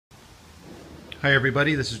Hi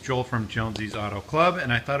everybody, this is Joel from Jonesy's Auto Club,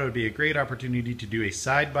 and I thought it would be a great opportunity to do a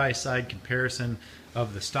side-by-side comparison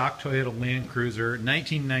of the stock Toyota Land Cruiser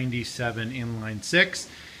 1997 inline 6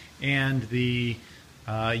 and the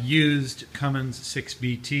used Cummins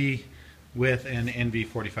 6BT with an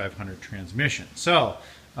NV4500 transmission. So,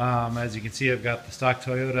 as you can see, I've got the stock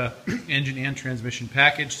Toyota engine and transmission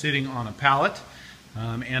package sitting on a pallet,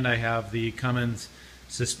 and I have the Cummins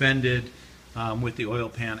suspended with the oil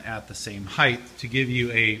pan at the same height to give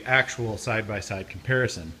you a actual side-by-side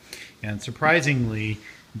comparison. And surprisingly,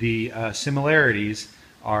 the similarities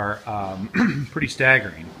are pretty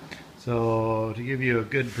staggering. So to give you a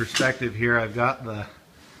good perspective here, I've got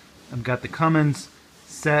the Cummins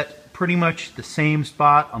set pretty much the same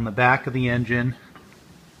spot on the back of the engine,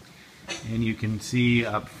 and you can see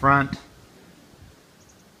up front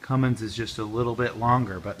Cummins is just a little bit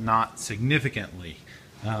longer, but not significantly.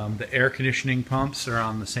 The air conditioning pumps are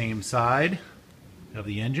on the same side of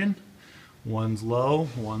the engine. One's low,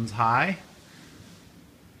 one's high.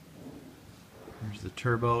 There's the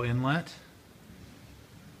turbo inlet.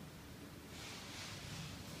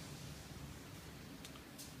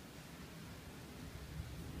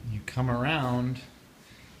 You come around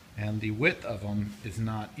and the width of them is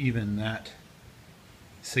not even that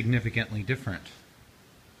significantly different.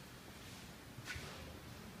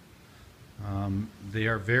 They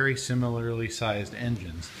are very similarly sized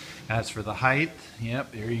engines. As for the height,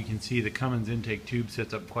 yep, there you can see the Cummins intake tube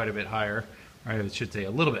sits up quite a bit higher, or I should say a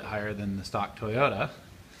little bit higher than the stock Toyota.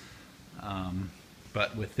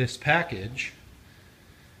 But with this package,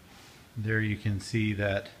 there you can see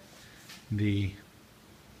that the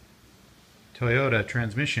Toyota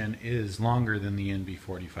transmission is longer than the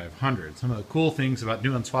NV4500. Some of the cool things about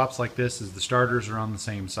doing swaps like this is the starters are on the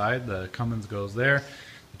same side. The Cummins goes there,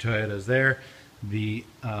 the Toyota's there. The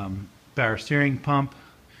power steering pump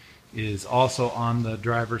is also on the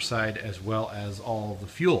driver's side, as well as all the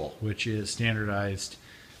fuel, which is standardized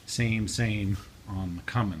same on the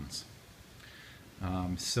Cummins.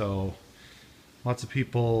 So lots of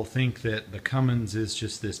people think that the Cummins is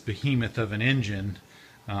just this behemoth of an engine,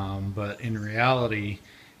 but in reality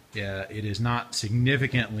it is not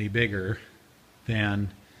significantly bigger than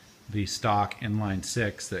the stock inline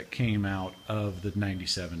 6 that came out of the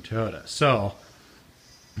 97 Toyota. So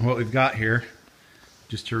what we've got here,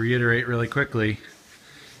 just to reiterate really quickly,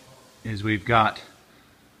 is we've got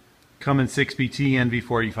Cummins 6BT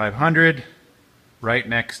NV4500 right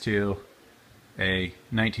next to a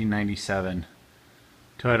 1997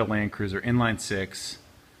 Toyota Land Cruiser inline 6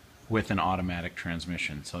 with an automatic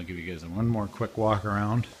transmission. So I'll give you guys one more quick walk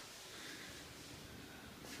around.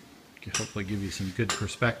 Hopefully give you some good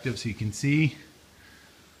perspective so you can see.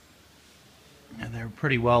 And they're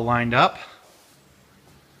pretty well lined up.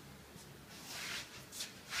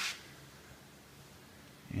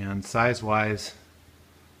 And size-wise,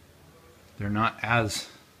 they're not as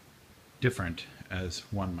different as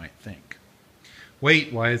one might think.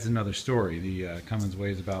 Weight-wise, another story. The Cummins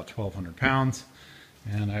weighs about 1,200 pounds,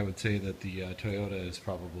 and I would say that the Toyota is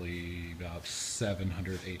probably about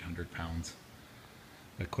 700, 800 pounds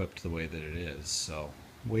equipped the way that it is. So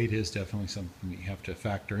weight is definitely something you have to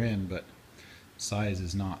factor in, but size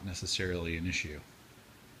is not necessarily an issue.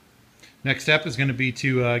 Next step is going to be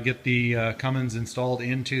to get the Cummins installed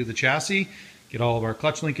into the chassis, get all of our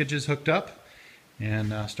clutch linkages hooked up,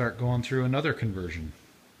 and start going through another conversion.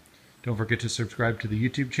 Don't forget to subscribe to the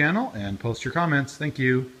YouTube channel and post your comments. Thank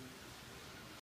you.